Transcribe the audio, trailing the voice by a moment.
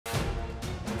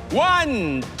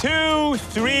1, 2,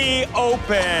 3,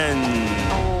 open.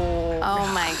 Oh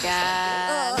my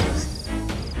God.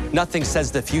 Nothing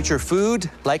says the future food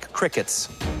like crickets.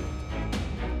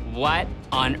 What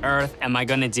on earth am I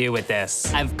gonna do with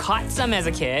this? I've caught some as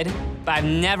a kid, but I've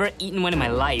never eaten one in my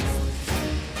life.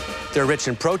 They're rich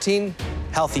in protein,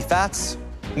 healthy fats,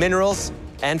 minerals,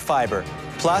 and fiber.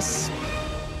 Plus,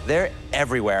 they're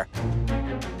everywhere.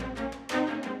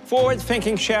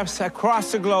 Forward-thinking chefs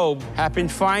across the globe have been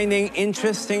finding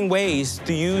interesting ways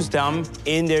to use them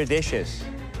in their dishes.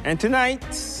 And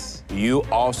tonight, you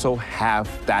also have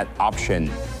that option.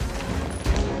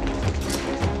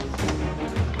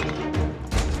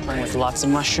 With lots of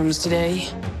mushrooms today.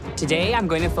 Today, I'm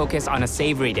going to focus on a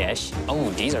savory dish. Oh,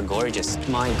 these are gorgeous.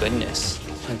 My goodness.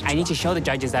 I need to show the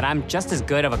judges that I'm just as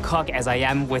good of a cook as I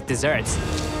am with desserts.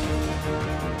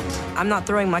 I'm not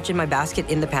throwing much in my basket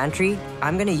in the pantry.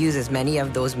 I'm gonna use as many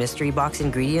of those mystery box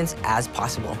ingredients as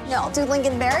possible. Yeah, I'll do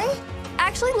lingonberry. I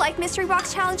actually like mystery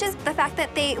box challenges, the fact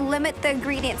that they limit the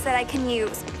ingredients that I can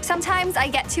use. Sometimes I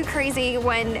get too crazy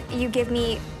when you give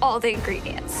me all the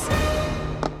ingredients.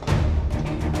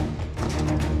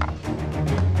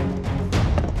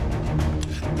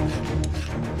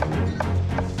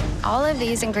 All of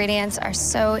these ingredients are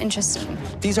so interesting.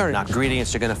 These are not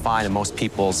ingredients you're gonna find in most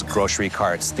people's grocery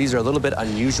carts. These are a little bit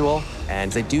unusual, and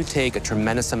they do take a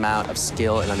tremendous amount of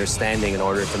skill and understanding in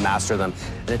order to master them.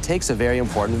 And it takes a very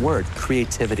important word,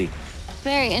 creativity.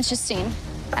 Very interesting.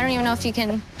 I don't even know if you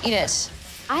can eat it.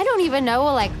 I don't even know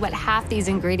like what half these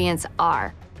ingredients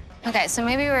are. Okay, so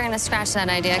maybe we're gonna scratch that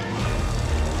idea.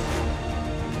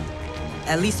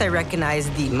 At least I recognize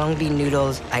the mung bean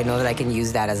noodles. I know that I can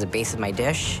use that as a base of my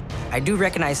dish. I do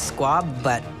recognize squab,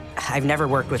 but I've never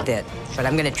worked with it. But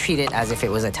I'm gonna treat it as if it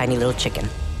was a tiny little chicken.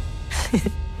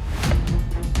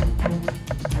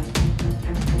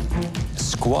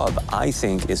 Squab, I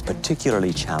think, is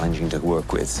particularly challenging to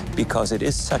work with because it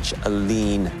is such a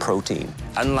lean protein.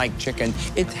 Unlike chicken,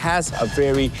 it has a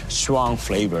very strong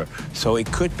flavor, so it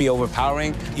could be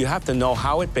overpowering. You have to know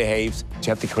how it behaves. You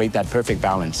have to create that perfect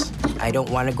balance. I don't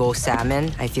want to go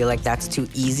salmon. I feel like that's too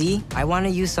easy. I want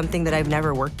to use something that I've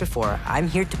never worked before. I'm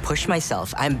here to push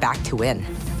myself. I'm back to win.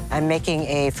 I'm making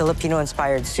a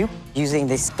Filipino-inspired soup using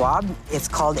this squab. It's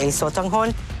called a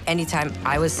sotanghon. Anytime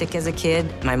I was sick as a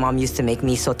kid, my mom used to make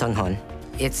me sotanghon.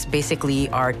 It's basically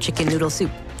our chicken noodle soup.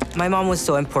 My mom was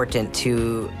so important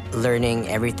to learning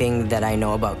everything that I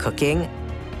know about cooking.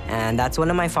 And that's one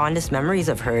of my fondest memories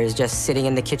of her, is just sitting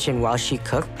in the kitchen while she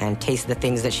cooked and taste the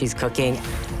things that she's cooking.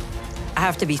 I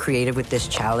have to be creative with this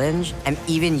challenge. I'm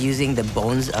even using the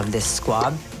bones of this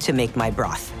squab to make my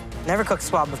broth. Never cooked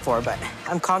squab before, but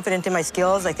I'm confident in my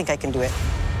skills. I think I can do it.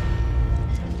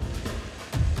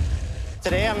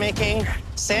 Today I'm making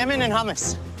salmon and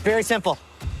hummus. Very simple.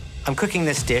 I'm cooking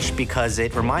this dish because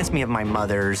it reminds me of my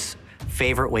mother's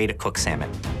favorite way to cook salmon.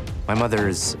 My mother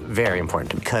is very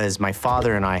important because my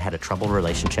father and I had a troubled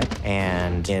relationship,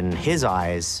 and in his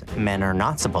eyes, men are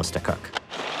not supposed to cook.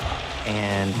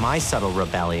 And my subtle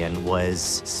rebellion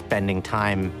was spending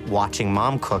time watching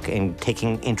Mom cook and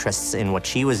taking interests in what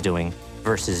she was doing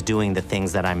versus doing the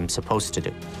things that I'm supposed to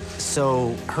do.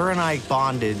 So her and I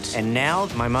bonded, and now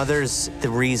my mother's the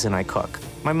reason I cook.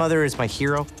 My mother is my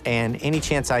hero, and any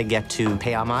chance I get to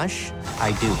pay homage,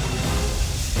 I do.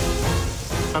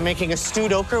 I'm making a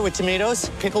stewed okra with tomatoes,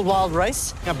 pickled wild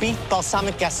rice, a beef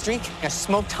balsamic gastrique, a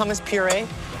smoked hummus puree,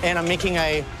 and I'm making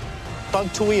a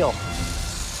bug to wheel.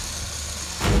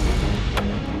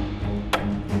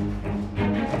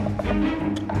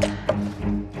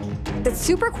 It's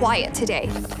super quiet today.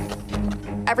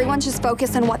 Everyone's just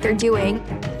focused on what they're doing.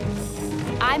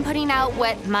 I'm putting out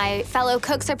what my fellow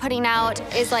cooks are putting out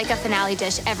is like a finale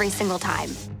dish every single time.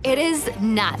 It is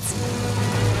nuts.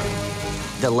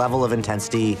 The level of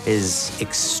intensity is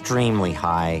extremely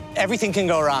high. Everything can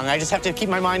go wrong. I just have to keep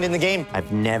my mind in the game.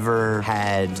 I've never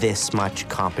had this much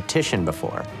competition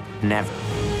before. Never.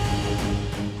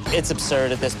 It's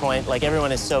absurd at this point. Like,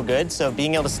 everyone is so good, so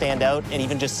being able to stand out and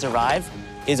even just survive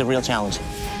is a real challenge.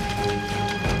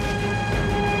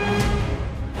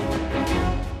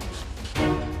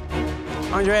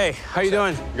 Andre, how you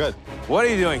doing? Good. What are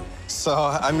you doing? So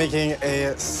I'm making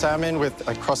a salmon with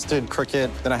a crusted cricket.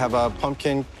 Then I have a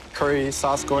pumpkin curry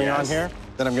sauce going on here.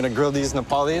 Then I'm gonna grill these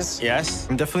Nepalis. Yes.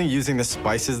 I'm definitely using the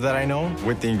spices that I know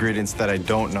with the ingredients that I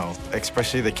don't know,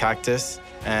 especially the cactus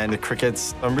and the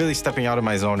crickets. I'm really stepping out of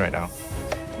my zone right now.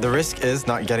 The risk is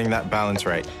not getting that balance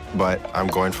right, but I'm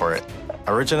going for it.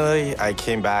 Originally, I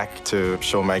came back to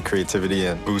show my creativity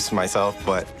and boost myself,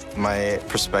 but my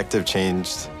perspective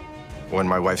changed when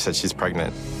my wife said she's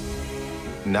pregnant.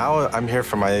 Now I'm here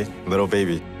for my little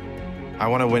baby. I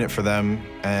want to win it for them,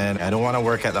 and I don't want to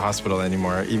work at the hospital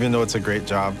anymore. Even though it's a great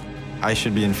job, I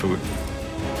should be in food.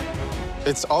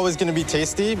 It's always going to be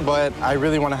tasty, but I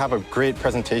really want to have a great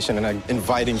presentation and an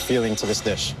inviting feeling to this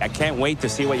dish. I can't wait to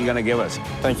see what you're going to give us.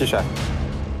 Thank you, Chef.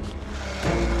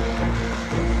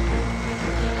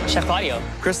 Chef Claudio.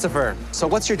 Christopher, so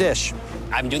what's your dish?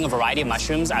 I'm doing a variety of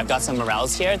mushrooms. I've got some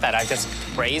morels here that I've just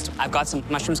braised. I've got some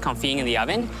mushrooms confit in the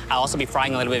oven. I'll also be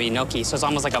frying a little bit of gnocchi, so it's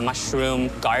almost like a mushroom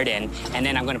garden. And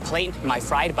then I'm going to plate my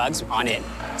fried bugs on it,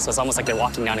 so it's almost like they're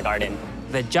walking down a garden.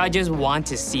 The judges want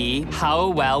to see how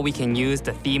well we can use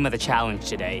the theme of the challenge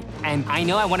today. And I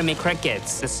know I want to make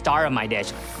crickets the star of my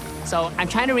dish. So I'm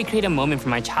trying to recreate a moment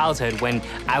from my childhood when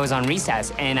I was on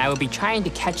recess and I would be trying to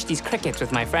catch these crickets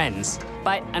with my friends.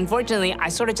 But unfortunately, I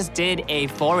sort of just did a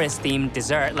forest-themed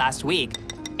dessert last week,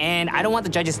 and I don't want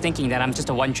the judges thinking that I'm just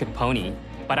a one-trick pony.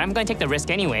 But I'm going to take the risk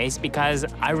anyways because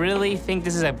I really think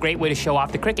this is a great way to show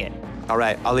off the cricket. All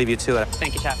right, I'll leave you to it.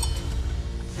 Thank you, Chef.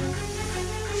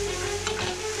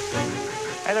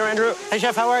 Hey there, Andrew. Hey,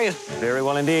 Chef, how are you? Very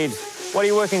well indeed. What are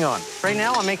you working on? Right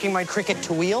now, I'm making my cricket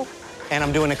to wheel, and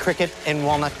I'm doing a cricket and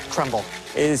walnut crumble.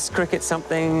 Is cricket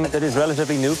something that is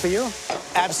relatively new for you?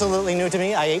 Absolutely new to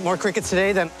me. I ate more crickets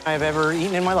today than I've ever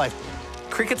eaten in my life.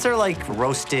 Crickets are like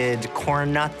roasted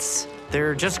corn nuts.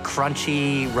 They're just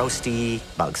crunchy, roasty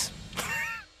bugs.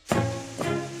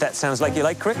 That sounds like you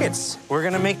like crickets. We're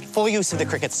gonna make full use of the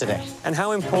crickets today. And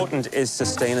how important is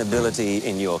sustainability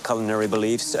in your culinary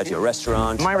beliefs at your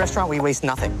restaurant? In my restaurant, we waste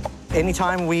nothing.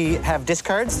 Anytime we have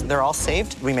discards, they're all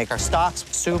saved. We make our stocks,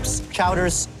 soups,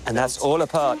 chowders. And that's all a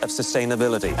part of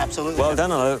sustainability. Absolutely. Well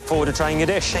done, I look forward to trying your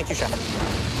dish. Thank you, Chef.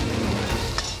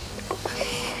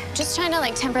 Just trying to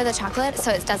like temper the chocolate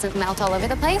so it doesn't melt all over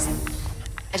the place.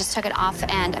 I just took it off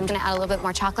and I'm gonna add a little bit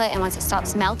more chocolate, and once it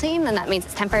stops melting, then that means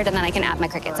it's tempered, and then I can add my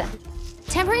crickets in.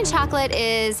 Tempering chocolate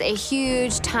is a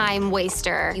huge time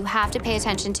waster. You have to pay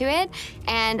attention to it,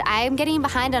 and I'm getting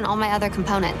behind on all my other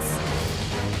components.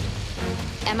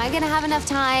 Am I gonna have enough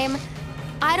time?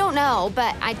 I don't know,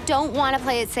 but I don't wanna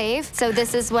play it safe, so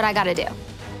this is what I gotta do.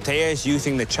 Taya is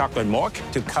using the chocolate mork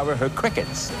to cover her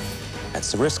crickets.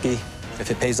 That's risky. If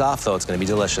it pays off, though, it's going to be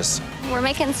delicious. We're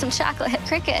making some chocolate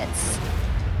crickets.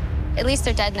 At least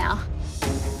they're dead now.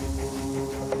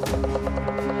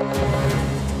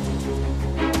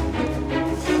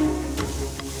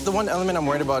 The one element I'm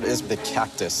worried about is the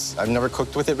cactus. I've never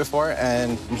cooked with it before,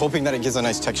 and I'm hoping that it gives a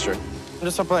nice texture. I'm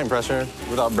just applying pressure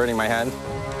without burning my hand.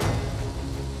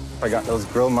 I got those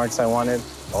grill marks I wanted.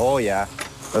 Oh, yeah.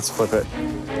 Let's flip it.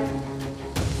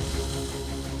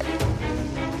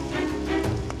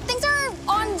 Things are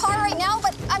on par right now,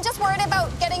 but I'm just worried about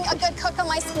getting a good cook on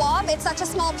my squab. It's such a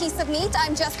small piece of meat.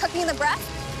 I'm just cooking the breast.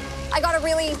 I gotta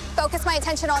really focus my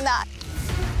attention on that.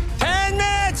 10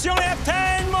 minutes! You only have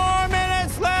 10 more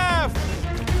minutes left!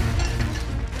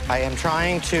 I am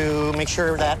trying to make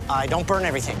sure that I don't burn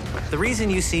everything. The reason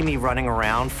you see me running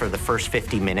around for the first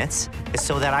 50 minutes is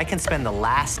so that I can spend the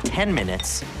last 10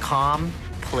 minutes calm,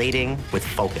 plating with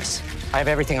focus. I have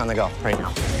everything on the go right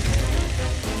now.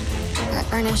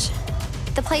 Burnish.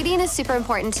 The plating is super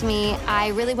important to me. I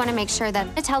really want to make sure that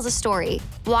it tells a story.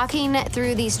 Walking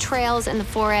through these trails in the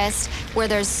forest where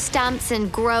there's stumps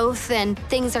and growth and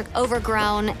things are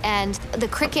overgrown and the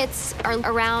crickets are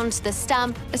around the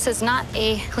stump. This is not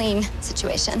a clean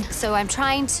situation. So I'm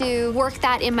trying to work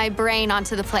that in my brain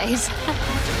onto the plate.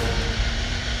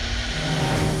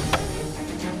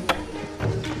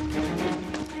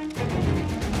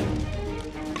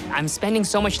 I'm spending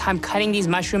so much time cutting these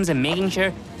mushrooms and making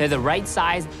sure they're the right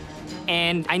size,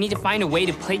 and I need to find a way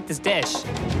to plate this dish.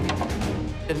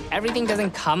 If everything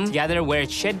doesn't come together where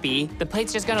it should be, the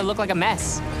plate's just gonna look like a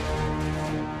mess.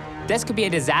 This could be a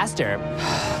disaster.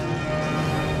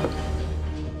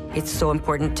 It's so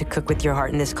important to cook with your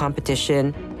heart in this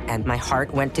competition, and my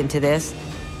heart went into this.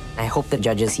 I hope the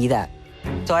judges see that.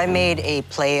 So I made a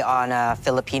play on a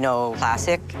Filipino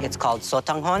classic. It's called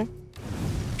sotanghon.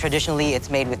 Traditionally,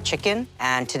 it's made with chicken,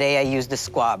 and today I used the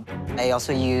squab. I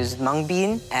also used mung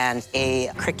bean and a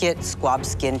cricket squab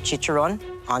skin chicharron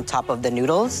on top of the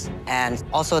noodles, and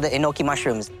also the enoki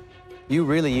mushrooms. You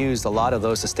really used a lot of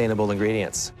those sustainable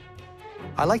ingredients.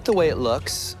 I like the way it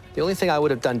looks. The only thing I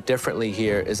would have done differently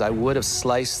here is I would have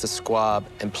sliced the squab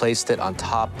and placed it on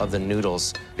top of the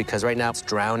noodles, because right now it's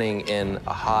drowning in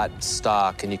a hot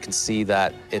stock, and you can see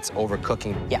that it's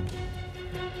overcooking. Yeah.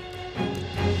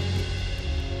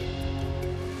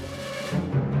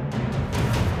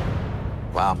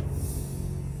 Wow.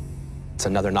 It's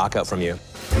another knockout from you.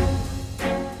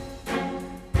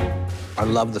 I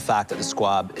love the fact that the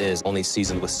squab is only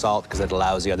seasoned with salt because it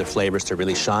allows the other flavors to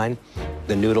really shine.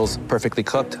 The noodles perfectly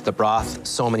cooked, the broth,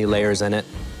 so many layers in it.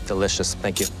 Delicious,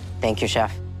 thank you. Thank you,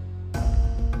 chef.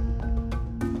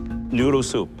 Noodle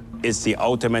soup is the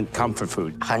ultimate comfort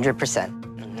food.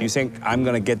 100%. Do you think I'm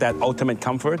gonna get that ultimate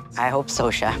comfort? I hope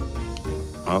so, chef.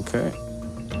 Okay.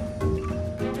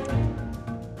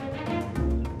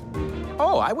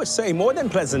 Oh, I would say more than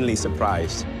pleasantly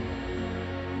surprised.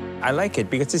 I like it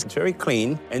because it's very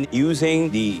clean, and using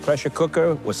the pressure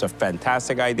cooker was a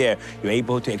fantastic idea. You're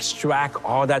able to extract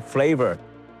all that flavor.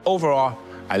 Overall,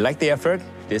 I like the effort.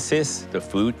 This is the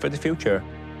food for the future,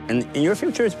 and your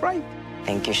future is bright.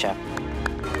 Thank you, chef.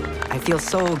 I feel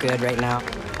so good right now.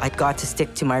 I got to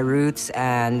stick to my roots,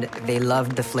 and they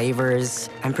loved the flavors.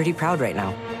 I'm pretty proud right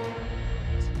now.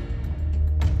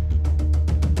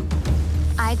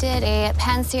 I did a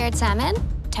pan-seared salmon,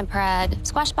 tempura'd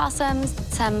squash blossoms,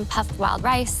 some puffed wild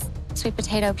rice, sweet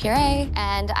potato puree,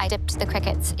 and I dipped the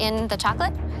crickets in the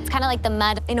chocolate. It's kind of like the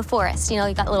mud in a forest. You know,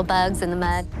 you got little bugs in the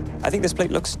mud. I think this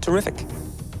plate looks terrific.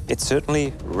 It's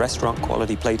certainly restaurant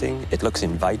quality plating. It looks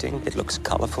inviting. It looks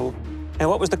colorful. And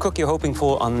what was the cook you're hoping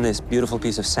for on this beautiful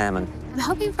piece of salmon? I'm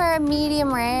hoping for a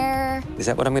medium rare. Is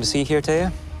that what I'm going to see here,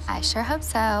 Taya? I sure hope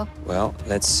so. Well,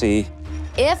 let's see.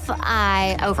 If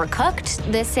I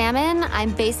overcooked this salmon,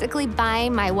 I'm basically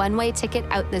buying my one-way ticket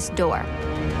out this door.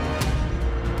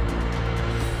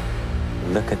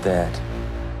 Look at that.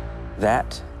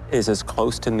 That is as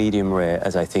close to medium rare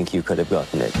as I think you could have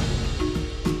gotten it.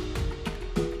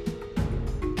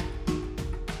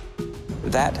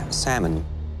 That salmon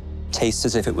tastes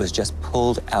as if it was just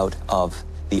pulled out of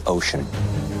the ocean.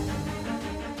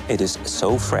 It is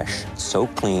so fresh, so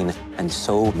clean, and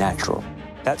so natural.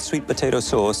 That sweet potato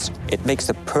sauce, it makes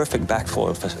the perfect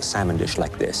backfill for a salmon dish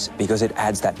like this because it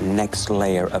adds that next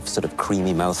layer of sort of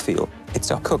creamy mouthfeel.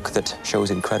 It's a cook that shows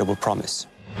incredible promise.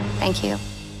 Thank you.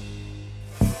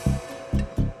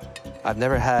 I've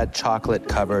never had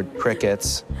chocolate-covered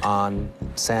crickets on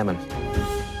salmon.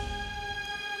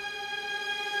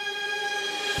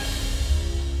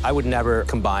 I would never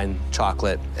combine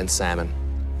chocolate and salmon,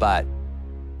 but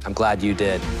I'm glad you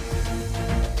did.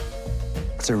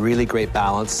 It's a really great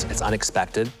balance. It's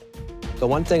unexpected. The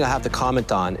one thing I have to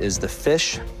comment on is the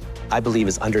fish, I believe,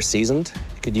 is under-seasoned.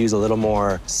 You could use a little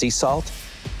more sea salt.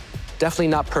 Definitely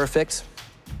not perfect,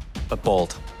 but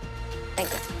bold. Thank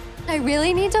you. I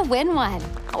really need to win one,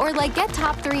 or like get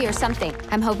top 3 or something.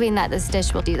 I'm hoping that this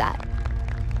dish will do that.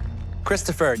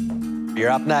 Christopher, you're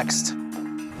up next.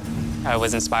 I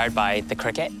was inspired by the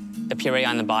cricket. The puree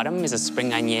on the bottom is a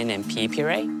spring onion and pea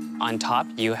puree. On top,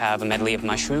 you have a medley of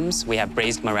mushrooms. We have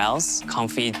braised morels,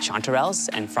 confit chanterelles,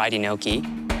 and fried gnocchi.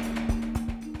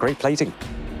 Great plating.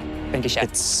 Thank you, chef.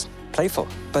 It's playful,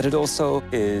 but it also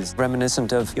is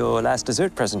reminiscent of your last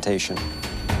dessert presentation.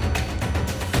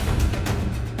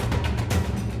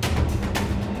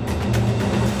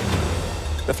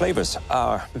 The flavors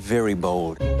are very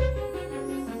bold.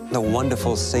 The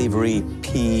wonderful savory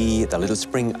pea, the little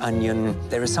spring onion.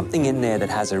 There is something in there that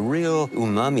has a real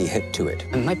umami hit to it.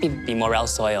 It might be the morel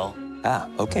soil. Ah,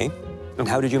 okay. And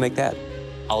how did you make that?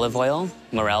 Olive oil,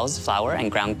 morels, flour, and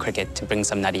ground cricket to bring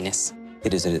some nuttiness.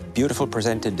 It is a beautiful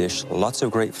presented dish, lots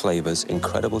of great flavors,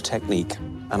 incredible technique.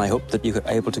 And I hope that you're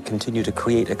able to continue to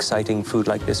create exciting food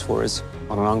like this for us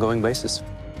on an ongoing basis.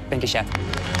 Thank you, chef.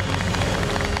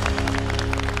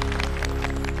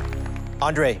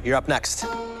 Andre, you're up next.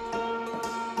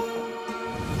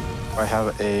 I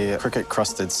have a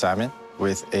cricket-crusted salmon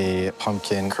with a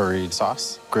pumpkin curry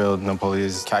sauce, grilled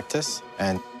Napoli's cactus,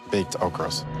 and baked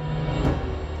okras.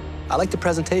 I like the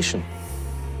presentation.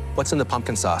 What's in the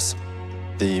pumpkin sauce?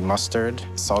 The mustard,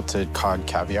 salted cod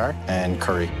caviar, and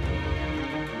curry.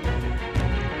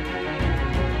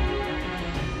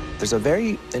 There's a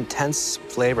very intense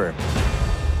flavor.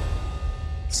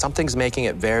 Something's making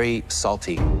it very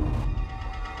salty.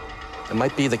 It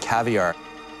might be the caviar.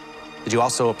 Did you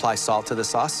also apply salt to the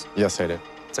sauce? Yes, I did.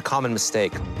 It's a common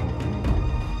mistake.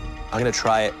 I'm gonna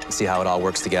try it and see how it all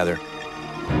works together.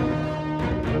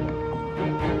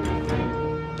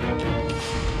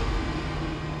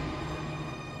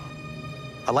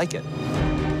 I like it.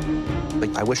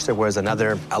 Like, I wish there was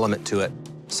another element to it,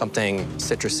 something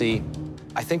citrusy.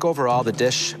 I think overall the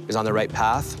dish is on the right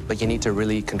path, but you need to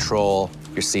really control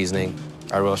your seasoning.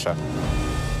 I will, chef.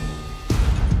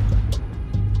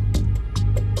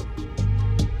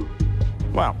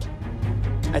 Wow.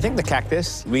 I think the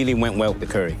cactus really went well with the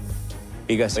curry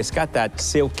because it's got that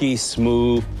silky,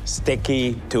 smooth,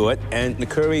 sticky to it, and the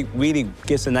curry really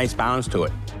gives a nice balance to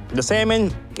it. The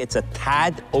salmon, it's a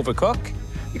tad overcooked.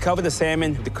 You cover the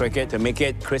salmon with the cricket to make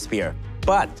it crispier.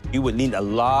 But you would need a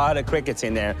lot of crickets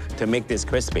in there to make this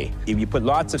crispy. If you put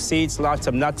lots of seeds, lots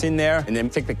of nuts in there, and then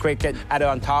take the cricket, add it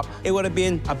on top, it would have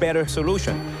been a better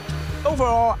solution.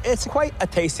 Overall, it's quite a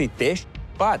tasty dish,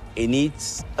 but it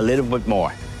needs a little bit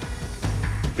more.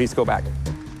 Please go back.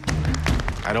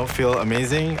 I don't feel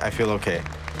amazing, I feel okay.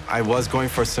 I was going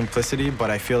for simplicity,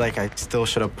 but I feel like I still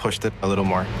should have pushed it a little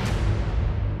more.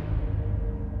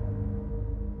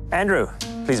 Andrew,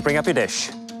 please bring up your dish.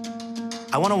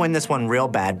 I want to win this one real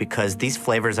bad because these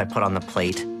flavors I put on the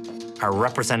plate are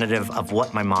representative of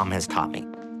what my mom has taught me.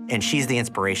 And she's the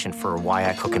inspiration for why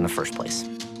I cook in the first place.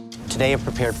 Today I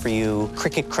prepared for you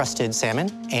cricket-crusted salmon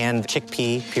and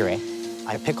chickpea puree.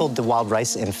 I pickled the wild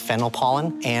rice in fennel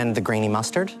pollen and the grainy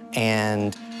mustard,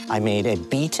 and I made a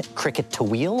beet cricket to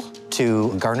wheel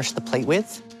to garnish the plate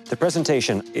with. The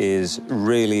presentation is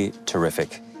really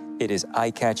terrific. It is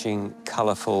eye-catching,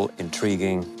 colorful,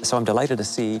 intriguing. So I'm delighted to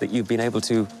see that you've been able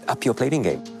to up your plating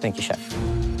game. Thank you, Chef.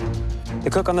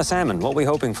 The cook on the salmon, what are we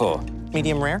hoping for?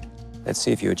 Medium rare. Let's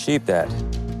see if you achieved that.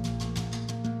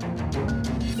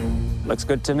 Looks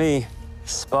good to me.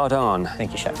 Spot on.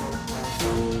 Thank you, Chef.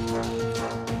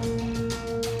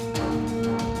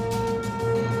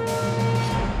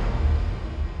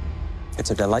 It's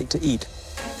a delight to eat.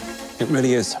 It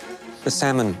really is. The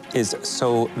salmon is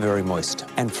so very moist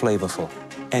and flavorful.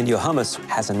 And your hummus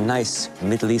has a nice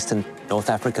Middle Eastern,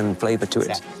 North African flavor to it.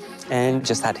 Exactly. And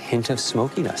just that hint of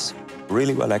smokiness.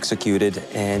 Really well executed,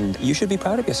 and you should be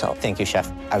proud of yourself. Thank you,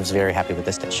 Chef. I was very happy with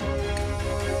this dish.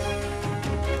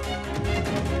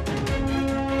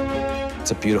 It's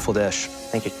a beautiful dish.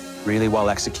 Thank you. Really well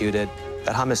executed.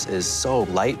 That hummus is so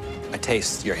light. I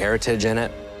taste your heritage in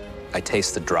it. I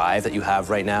taste the drive that you have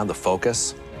right now, the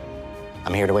focus.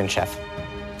 I'm here to win, Chef.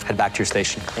 Head back to your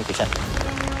station. Thank you, Chef.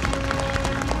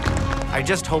 I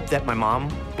just hope that my mom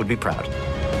would be proud.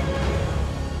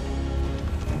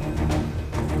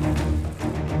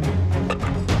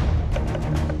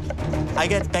 I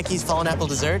got Becky's fallen apple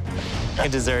dessert, a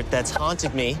dessert that's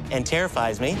haunted me and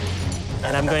terrifies me.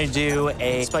 And I'm going to do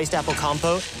a spiced apple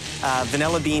compote,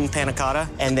 vanilla bean panna cotta,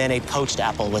 and then a poached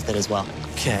apple with it as well.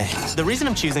 Okay. The reason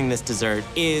I'm choosing this dessert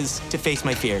is to face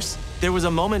my fears. There was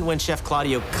a moment when Chef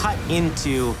Claudio cut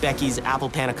into Becky's apple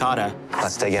panna cotta.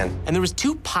 Let's dig in. And there was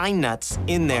 2 pine nuts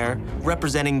in there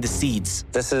representing the seeds.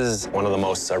 This is one of the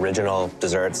most original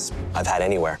desserts I've had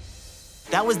anywhere.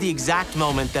 That was the exact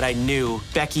moment that I knew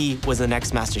Becky was the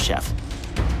next MasterChef.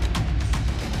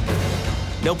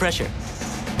 No pressure.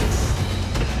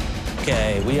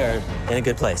 Okay, we are in a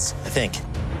good place, I think.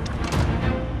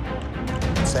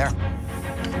 It's there.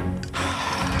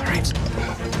 All right.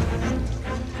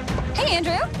 Hey,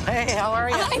 Andrew. Hey, how are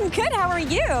you? I'm good. How are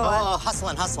you? Oh,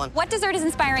 hustling, hustling. What dessert is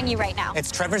inspiring you right now?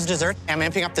 It's Trevor's dessert. I'm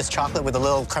amping up this chocolate with a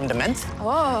little creme de menthe,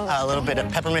 a little bit of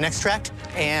peppermint extract,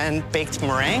 and baked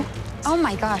meringue. Oh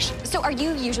my gosh. So are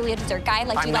you usually a dessert guy?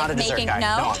 Like, do you I'm not like a dessert making? guy,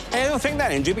 No? I don't think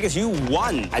that, Andrew, because you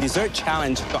won a dessert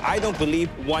challenge, so I don't believe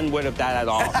one word of that at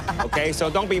all, okay? So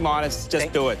don't be modest,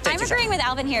 just do it. I'm agreeing with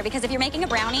Alvin here, because if you're making a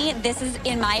brownie, this is,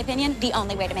 in my opinion, the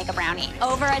only way to make a brownie.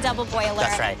 Over a double boiler.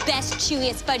 That's right. Best,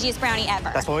 chewiest, fudgiest brownie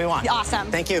ever. That's what we want. Awesome.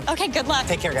 Thank you. Okay, good luck.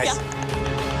 Take care, guys. Yeah.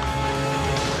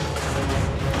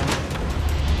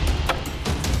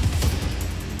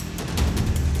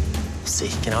 See,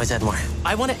 can always add more.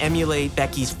 I want to emulate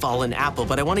Becky's fallen apple,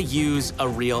 but I want to use a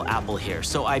real apple here.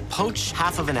 So I poach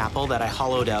half of an apple that I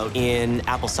hollowed out in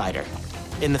apple cider.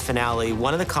 In the finale,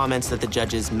 one of the comments that the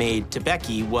judges made to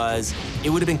Becky was,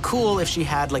 it would have been cool if she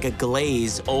had like a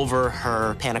glaze over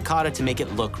her panna cotta to make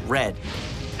it look red.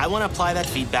 I want to apply that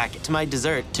feedback to my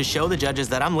dessert to show the judges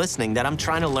that I'm listening, that I'm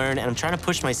trying to learn, and I'm trying to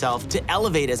push myself to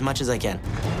elevate as much as I can.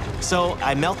 So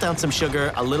I melt down some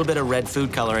sugar, a little bit of red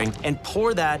food coloring, and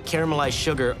pour that caramelized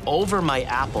sugar over my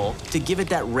apple to give it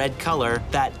that red color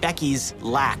that Becky's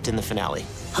lacked in the finale.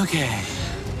 Okay,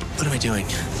 what am I doing?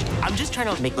 I'm just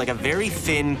trying to make like a very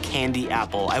thin candy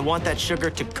apple. I want that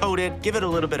sugar to coat it, give it a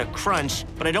little bit of crunch,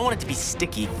 but I don't want it to be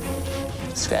sticky.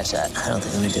 Scratch that. I don't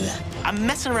think I'm gonna do that. I'm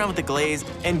messing around with the glaze,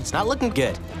 and it's not looking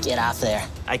good. Get off there.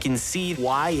 I can see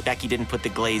why Becky didn't put the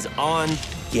glaze on.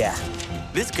 Yeah.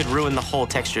 This could ruin the whole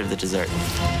texture of the dessert.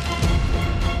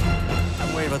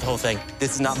 I'm worried about the whole thing.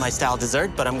 This is not my style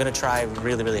dessert, but I'm gonna try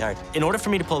really, really hard. In order for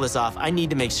me to pull this off, I need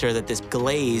to make sure that this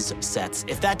glaze sets.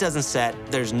 If that doesn't set,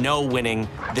 there's no winning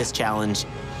this challenge.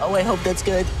 Oh, I hope that's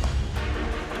good.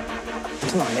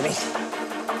 Come on, baby.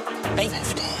 Hey.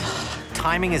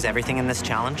 Timing is everything in this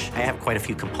challenge. I have quite a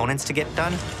few components to get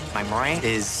done. My meringue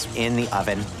is in the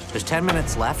oven. There's 10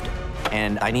 minutes left,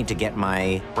 and I need to get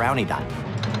my brownie done.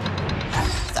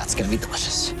 That's gonna be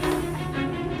delicious.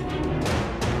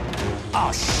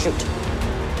 Oh, shoot.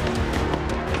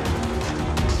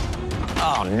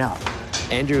 Oh, no.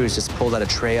 Andrew has just pulled out a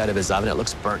tray out of his oven. It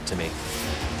looks burnt to me.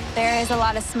 There is a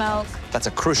lot of smoke. That's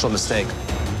a crucial mistake.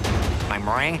 My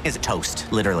meringue is toast,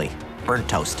 literally. Burnt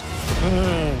toast.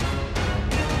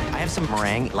 I have some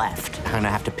meringue left. I'm gonna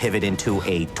have to pivot into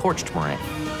a torched meringue.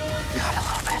 Got a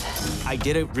little bit. I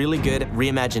did a really good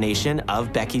reimagination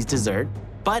of Becky's dessert,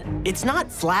 but it's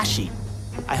not flashy.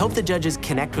 I hope the judges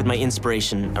connect with my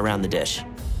inspiration around the dish.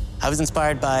 I was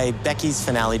inspired by Becky's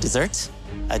finale dessert,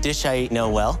 a dish I know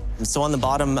well. So on the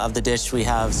bottom of the dish, we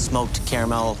have smoked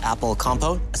caramel apple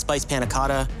compote, a spiced panna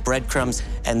cotta, breadcrumbs,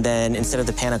 and then instead of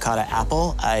the panna cotta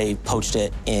apple, I poached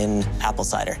it in apple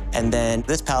cider. And then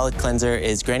this palate cleanser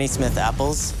is Granny Smith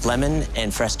apples, lemon,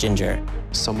 and fresh ginger.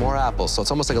 So more apples, so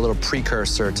it's almost like a little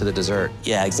precursor to the dessert.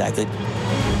 Yeah, exactly.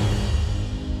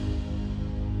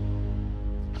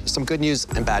 Some good news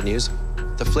and bad news.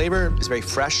 The flavor is very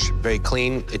fresh, very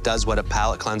clean. It does what a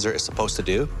palate cleanser is supposed to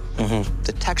do.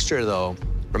 The texture, though,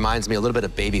 reminds me a little bit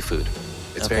of baby food.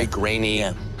 It's very grainy.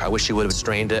 Yeah. I wish you would have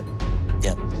strained it.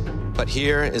 Yeah. But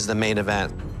here is the main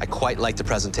event. I quite like the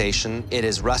presentation. It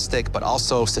is rustic, but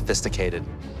also sophisticated.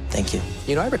 Thank you.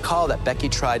 You know, I recall that Becky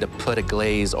tried to put a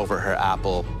glaze over her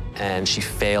apple, and she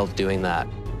failed doing that.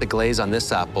 The glaze on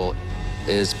this apple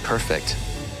is perfect.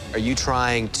 Are you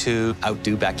trying to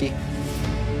outdo Becky?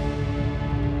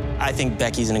 I think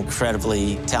Becky's an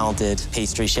incredibly talented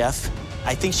pastry chef.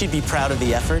 I think she'd be proud of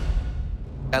the effort.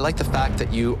 I like the fact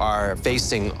that you are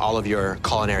facing all of your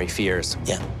culinary fears.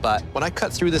 Yeah. But when I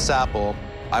cut through this apple,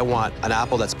 I want an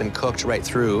apple that's been cooked right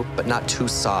through, but not too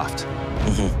soft.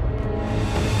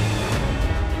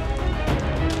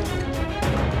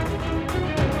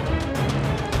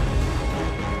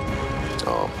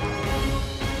 Oh.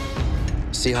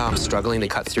 See how I'm struggling to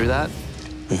cut through that?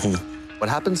 What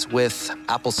happens with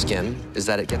apple skin is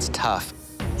that it gets tough.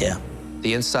 Yeah.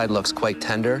 The inside looks quite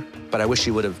tender, but I wish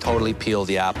you would have totally peeled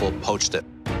the apple, poached it.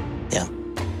 Yeah.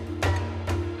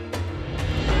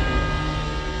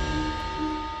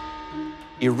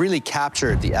 You really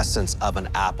captured the essence of an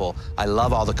apple. I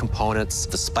love all the components,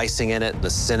 the spicing in it, the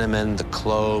cinnamon, the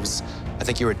cloves. I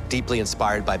think you were deeply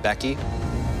inspired by Becky.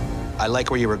 I like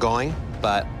where you were going,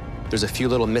 but there's a few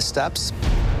little missteps.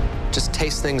 Just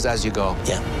taste things as you go.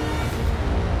 Yeah.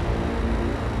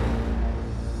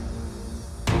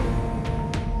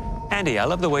 Andy, I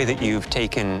love the way that you've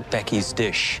taken Becky's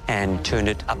dish and turned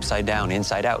it upside down,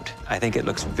 inside out. I think it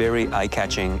looks very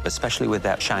eye-catching, especially with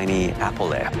that shiny apple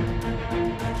there.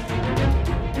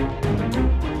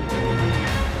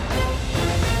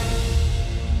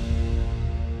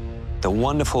 The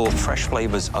wonderful fresh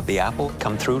flavors of the apple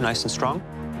come through nice and strong.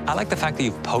 I like the fact that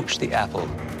you've poached the apple.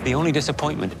 The only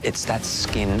disappointment, it's that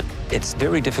skin. It's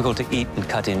very difficult to eat and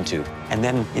cut into. And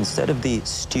then instead of the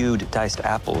stewed diced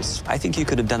apples, I think you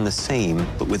could have done the same,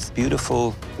 but with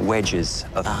beautiful wedges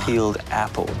of peeled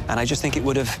apple. And I just think it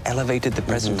would have elevated the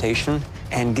presentation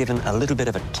and given a little bit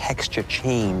of a texture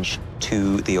change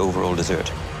to the overall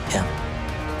dessert. Yeah.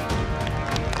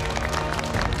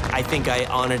 I think I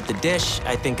honored the dish.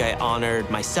 I think I honored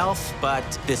myself, but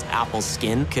this apple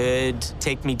skin could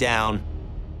take me down.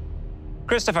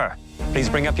 Christopher, please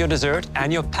bring up your dessert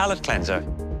and your palate cleanser.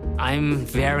 I'm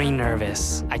very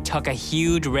nervous. I took a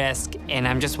huge risk, and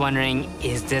I'm just wondering,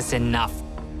 is this enough?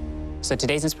 So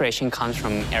today's inspiration comes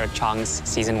from Eric Chong's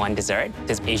Season 1 dessert,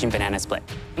 this Asian banana split.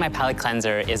 My palate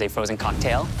cleanser is a frozen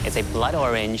cocktail. It's a blood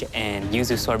orange and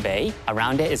yuzu sorbet.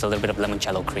 Around it is a little bit of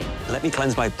limoncello cream. Let me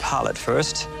cleanse my palate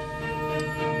first.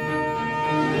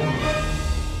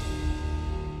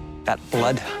 That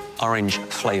blood orange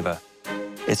flavor.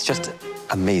 It's just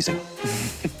amazing.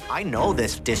 I know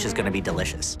this dish is gonna be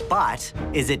delicious, but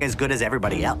is it as good as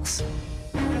everybody else?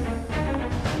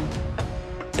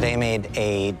 Today I made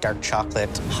a dark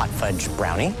chocolate hot fudge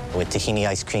brownie with tahini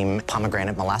ice cream,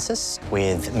 pomegranate molasses,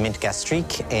 with mint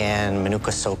gastrique and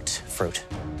manuka-soaked fruit.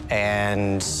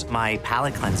 And my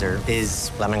palate cleanser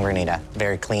is lemon granita.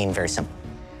 Very clean, very simple.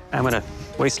 I'm gonna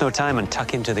waste no time and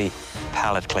tuck into the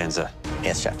palate cleanser.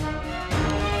 Yes, chef.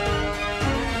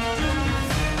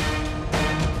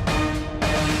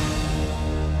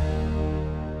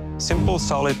 Simple,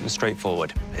 solid, and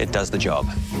straightforward. It does the job.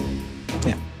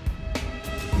 Yeah.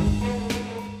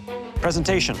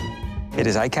 Presentation. It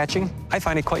is eye-catching. I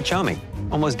find it quite charming,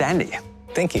 almost dandy.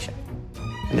 Thank you, chef.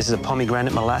 And this is a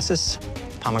pomegranate molasses.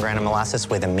 Pomegranate molasses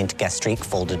with a mint gastrique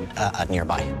folded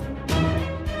nearby.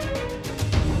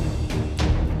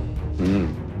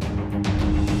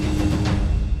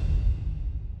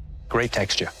 Great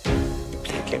texture.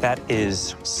 That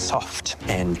is soft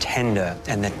and tender,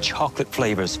 and the chocolate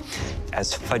flavors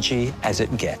as fudgy as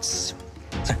it gets.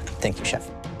 Thank you, chef.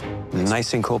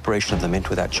 Nice incorporation of the mint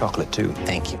with that chocolate, too.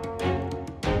 Thank you.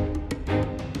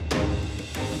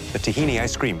 tahini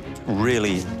ice cream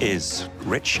really is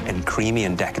rich and creamy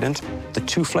and decadent. The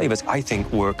two flavors, I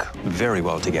think, work very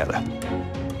well together.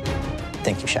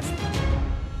 Thank you, Chef.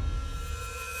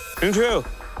 True.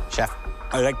 Chef.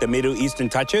 I like the Middle Eastern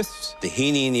touches, the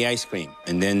tahini in the ice cream,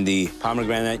 and then the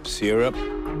pomegranate syrup.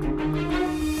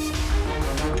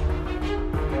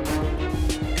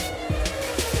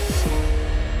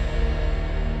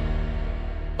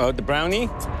 Oh, the brownie,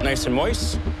 nice and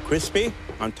moist, crispy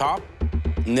on top.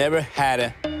 Never had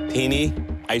a tahini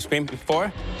ice cream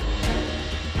before.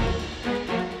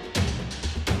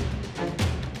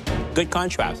 Good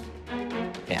contrast.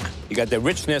 Yeah. You got the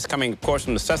richness coming, of course,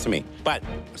 from the sesame, but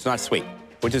it's not sweet,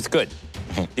 which is good.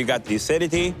 You got the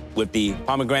acidity with the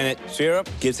pomegranate syrup,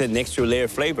 gives it an extra layer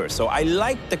of flavor. So I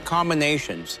like the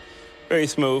combinations. Very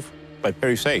smooth, but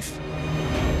very safe.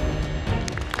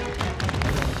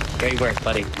 Great work,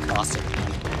 buddy. Awesome.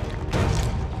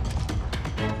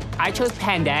 I chose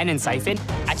pandan and siphon.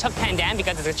 I took pandan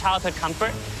because it's a childhood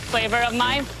comfort flavor of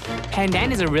mine.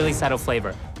 Pandan is a really subtle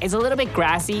flavor. It's a little bit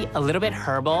grassy, a little bit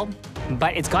herbal,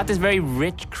 but it's got this very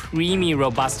rich, creamy,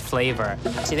 robust flavor.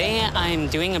 Today, I'm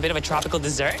doing a bit of a tropical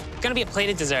dessert. It's gonna be a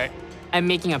plated dessert. I'm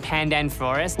making a pandan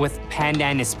florist with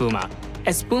pandan espuma.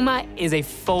 Espuma is a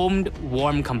foamed,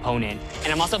 warm component.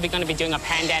 And I'm also gonna be doing a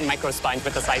pandan micro sponge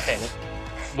with the siphon.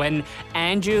 When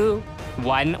Andrew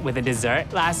won with a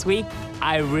dessert last week,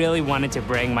 I really wanted to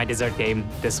bring my dessert game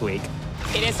this week.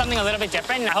 It is something a little bit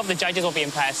different, and I hope the judges will be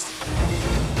impressed.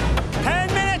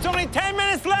 10 minutes, only 10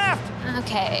 minutes left!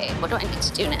 Okay, what do I need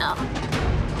to do now?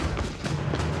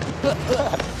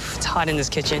 It's hot in this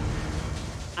kitchen.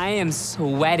 I am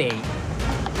sweating.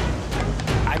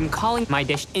 I'm calling my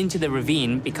dish Into the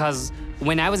Ravine because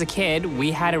when I was a kid,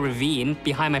 we had a ravine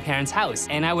behind my parents' house,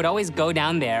 and I would always go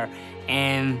down there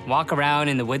and walk around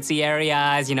in the woodsy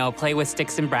areas, you know, play with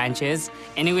sticks and branches,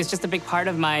 and it was just a big part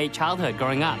of my childhood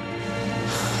growing up.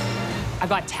 I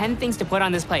got 10 things to put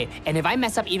on this plate, and if I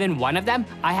mess up even one of them,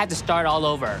 I had to start all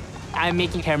over. I'm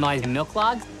making caramelized milk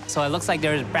logs, so it looks like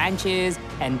there's branches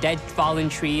and dead fallen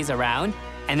trees around,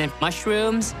 and then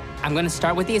mushrooms. I'm gonna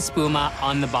start with the espuma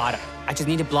on the bottom. I just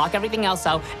need to block everything else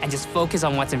out and just focus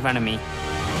on what's in front of me.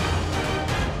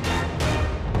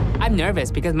 I'm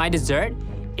nervous because my dessert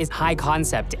is high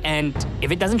concept, and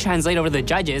if it doesn't translate over the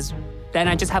judges, then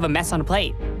I just have a mess on the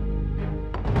plate.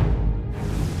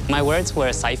 My words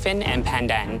were siphon and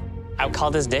pandan. I would call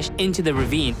this dish Into the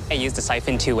Ravine. I used the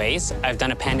siphon two ways. I've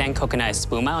done a pandan coconut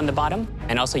espuma on the bottom,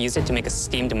 and also used it to make a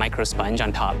steamed micro sponge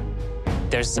on top.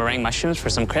 There's meringue mushrooms for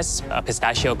some crisp, a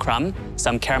pistachio crumb,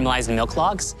 some caramelized milk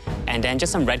logs, and then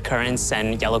just some red currants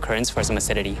and yellow currants for some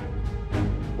acidity.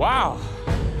 Wow.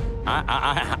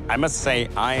 I must say,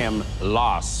 I am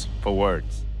lost for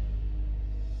words.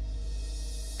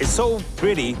 It's so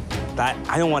pretty that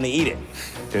I don't want to eat it.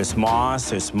 There's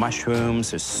moss, there's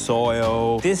mushrooms, there's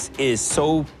soil. This is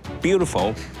so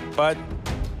beautiful, but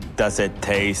does it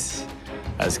taste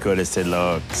as good as it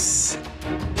looks?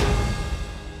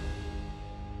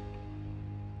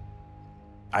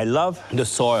 I love the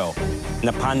soil.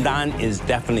 The pandan is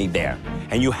definitely there.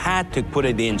 And you had to put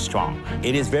it in strong.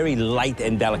 It is very light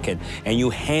and delicate, and you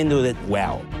handle it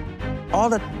well. All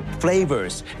the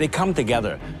flavors, they come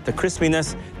together. The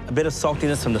crispiness, a bit of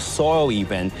saltiness from the soil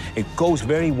even, it goes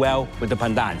very well with the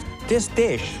pandan. This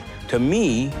dish, to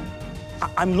me,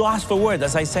 I'm lost for words,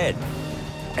 as I said.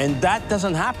 And that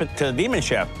doesn't happen to the Demon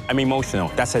Chef. I'm emotional.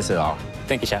 That says it all.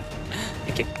 Thank you, Chef.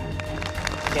 Thank you.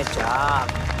 Good job.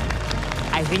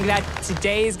 I think that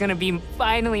today is gonna be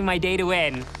finally my day to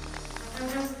win.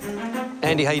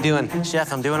 Andy, how you doing?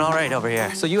 Chef, I'm doing all right over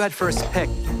here. So you had first pick.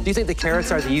 Do you think the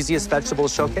carrots are the easiest vegetable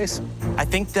to showcase? I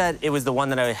think that it was the one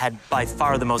that I had by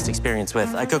far the most experience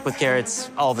with. I cook with carrots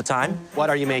all the time. What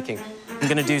are you making? I'm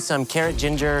gonna do some carrot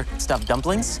ginger stuffed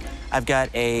dumplings. I've got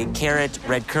a carrot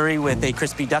red curry with a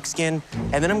crispy duck skin.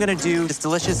 And then I'm gonna do this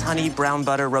delicious honey brown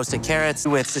butter roasted carrots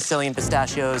with Sicilian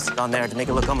pistachios on there to make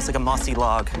it look almost like a mossy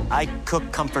log. I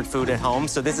cook comfort food at home,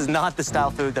 so this is not the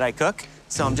style food that I cook.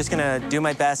 So I'm just gonna do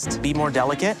my best to be more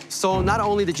delicate. So not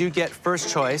only did you get first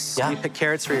choice, you picked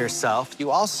carrots for yourself,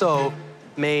 you also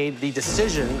made the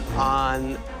decision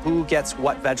on who gets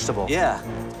what vegetable. Yeah.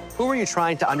 Who were you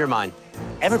trying to undermine?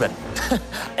 Everybody.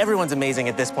 Everyone's amazing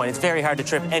at this point. It's very hard to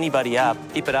trip anybody up.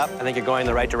 Keep it up. I think you're going in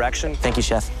the right direction. Thank you,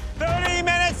 Chef. 30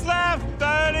 minutes left,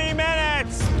 30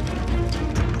 minutes.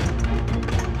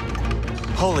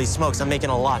 Holy smokes, I'm making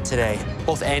a lot today.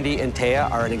 Both Andy and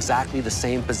Taya are in exactly the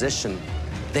same position.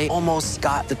 They almost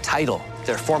got the title.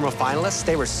 They're former finalists.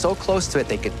 They were so close to it,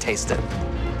 they could taste it.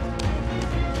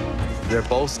 They're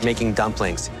both making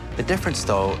dumplings. The difference,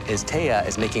 though, is Taya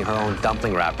is making her own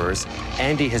dumpling wrappers.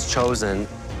 Andy has chosen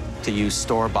to use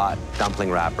store-bought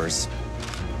dumpling wrappers.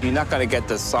 You're not gonna get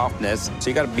the softness, so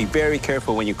you gotta be very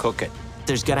careful when you cook it.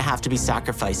 There's gonna have to be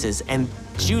sacrifices, and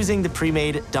choosing the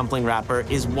pre-made dumpling wrapper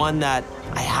is one that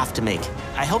I have to make.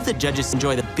 I hope that judges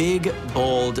enjoy the big,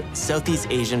 bold Southeast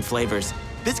Asian flavors.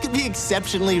 This could be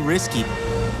exceptionally risky.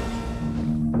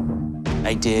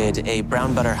 I did a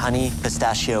brown butter honey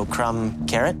pistachio crumb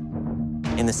carrot.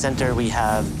 In the center, we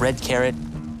have red carrot,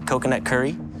 coconut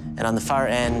curry, and on the far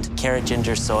end, carrot,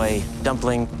 ginger, soy,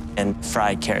 dumpling, and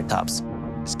fried carrot tops.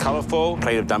 It's colorful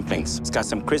plate of dumplings. It's got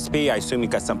some crispy. I assume you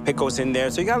got some pickles in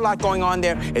there. So you got a lot going on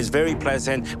there. It's very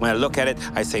pleasant. When I look at it,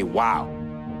 I say, wow.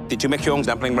 Did you make your own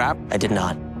dumpling wrap? I did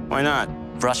not. Why not?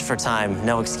 Rush for time,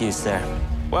 no excuse there.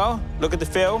 Well, look at the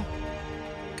fill.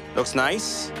 Looks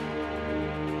nice.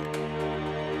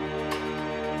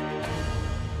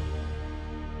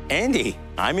 Andy,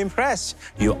 I'm impressed.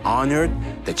 You honored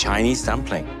the Chinese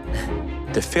dumpling.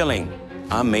 The filling,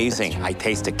 amazing. I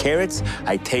taste the carrots,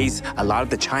 I taste a lot of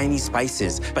the Chinese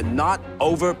spices, but not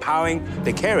overpowering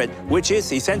the carrot, which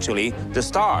is essentially the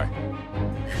star.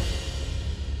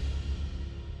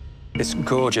 This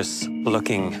gorgeous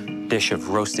looking dish of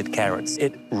roasted carrots,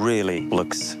 it really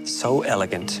looks so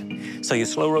elegant. So you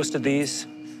slow roasted these,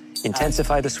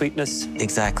 intensify the sweetness.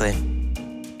 Exactly.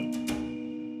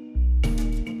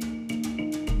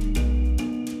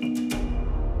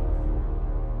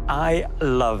 I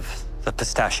love the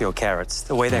pistachio carrots,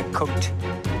 the way they're cooked,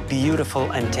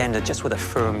 beautiful and tender, just with a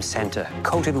firm center,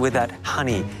 coated with that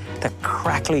honey, the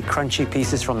crackly, crunchy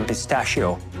pieces from the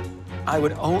pistachio. I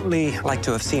would only like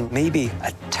to have seen maybe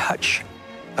a touch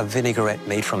of vinaigrette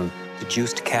made from the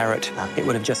juiced carrot. It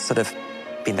would have just sort of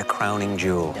been the crowning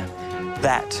jewel. Yeah.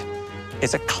 That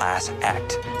is a class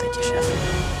act. Thank you,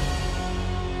 Chef.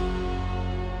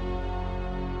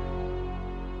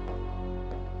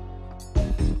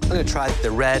 I'm gonna try the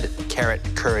red carrot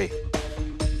curry.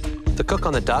 The cook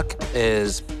on the duck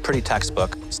is pretty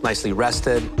textbook. It's nicely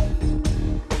rested.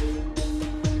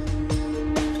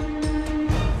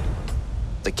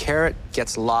 The carrot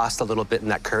gets lost a little bit in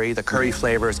that curry. The curry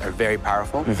flavors are very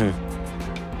powerful.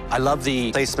 I love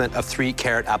the placement of 3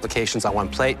 carrot applications on one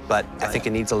plate, but I think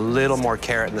it needs a little more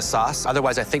carrot in the sauce.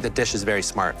 Otherwise, I think the dish is very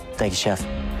smart. Thank you, Chef.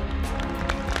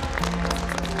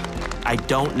 I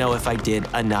don't know if I did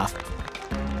enough.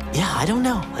 Yeah, I don't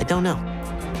know.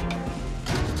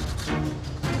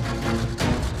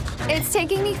 It's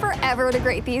taking me forever to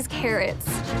grate these carrots.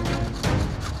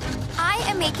 I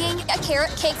am making a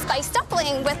carrot cake spice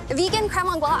dumpling with vegan creme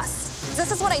anglaise.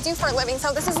 This is what I do for a living,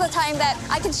 so this is the time that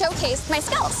I can showcase my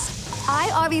skills.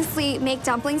 I obviously make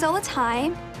dumplings all the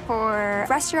time for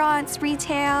restaurants,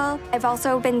 retail. I've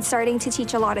also been starting to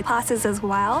teach a lot of classes as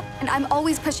well, and I'm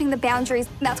always pushing the boundaries.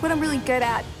 That's what I'm really good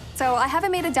at. So I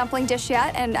haven't made a dumpling dish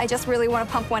yet, and I just really want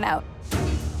to pump one out.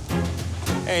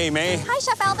 Hey, May. Hi,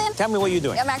 Chef Alvin. Tell me what you're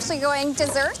doing. I'm actually going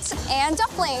dessert and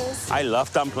dumplings. I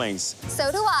love dumplings.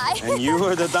 So do I. And you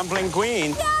were the dumpling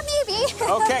queen. Yeah, maybe.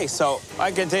 Okay, so I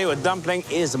can tell you a dumpling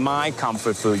is my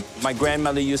comfort food. My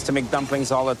grandmother used to make dumplings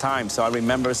all the time, so I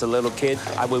remember as a little kid,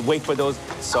 I would wait for those.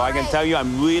 So I can tell you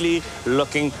I'm really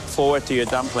looking forward to your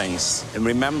dumplings. And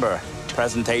remember,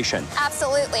 presentation.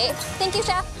 Absolutely. Thank you,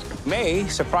 Chef. May,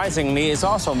 surprisingly, is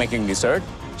also making dessert.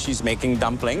 She's making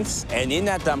dumplings, and in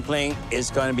that dumpling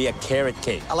is going to be a carrot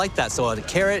cake. I like that. So a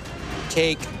carrot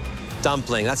cake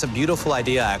dumpling. That's a beautiful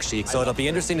idea, actually. So it'll be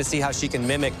interesting to see how she can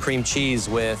mimic cream cheese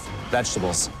with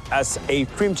vegetables. As a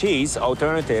cream cheese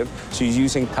alternative, she's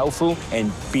using tofu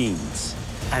and beans.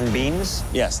 And beans?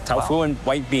 Yes, tofu and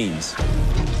white beans.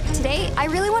 Today, I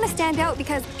really want to stand out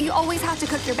because you always have to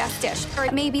cook your best dish, or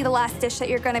it may be the last dish that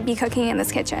you're going to be cooking in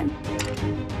this kitchen.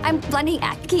 I'm blending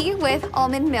ackee with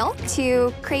almond milk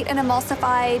to create an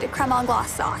emulsified creme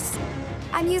anglaise sauce.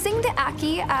 I'm using the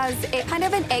ackee as a kind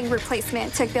of an egg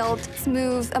replacement to build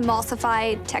smooth,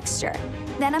 emulsified texture.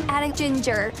 Then I'm adding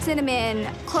ginger,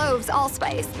 cinnamon, cloves,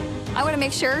 allspice. I want to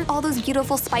make sure all those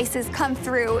beautiful spices come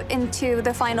through into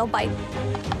the final bite.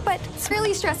 But it's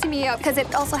really stressing me out because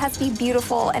it also has to be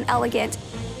beautiful and elegant.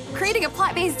 Creating a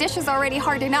plant-based dish is already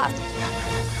hard enough.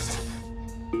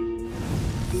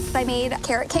 I made a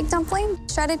carrot cake dumpling,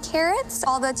 shredded carrots,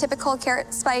 all the typical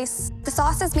carrot spice. The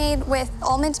sauce is made with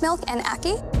almond milk and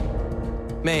ackee.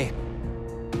 May,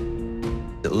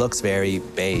 it looks very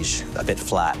beige, a bit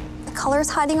flat. The color is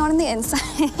hiding on the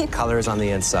inside. Color is on the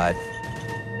inside.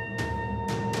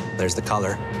 There's the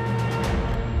color.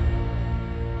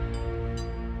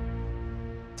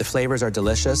 The flavors are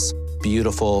delicious,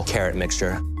 beautiful carrot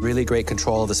mixture, really great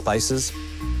control of the spices.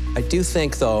 I do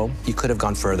think, though, you could have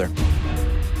gone further.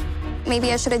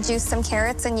 Maybe I should have juiced some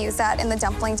carrots and used that in the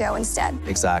dumpling dough instead.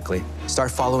 Exactly.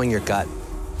 Start following your gut.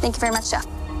 Thank you very much, Chef.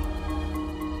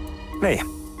 Hey,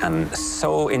 I'm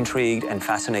so intrigued and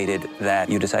fascinated that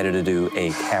you decided to do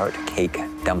a carrot cake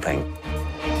dumpling.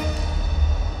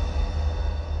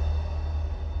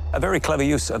 A very clever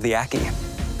use of the ackee.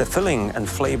 The filling and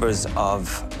flavors of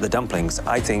the dumplings,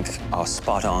 I think, are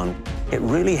spot on. It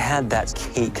really had that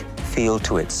cake feel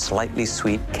to it, slightly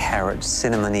sweet, carrot,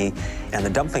 cinnamony, and the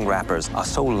dumpling wrappers are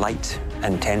so light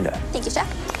and tender. Thank you, Chef.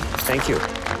 Thank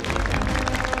you.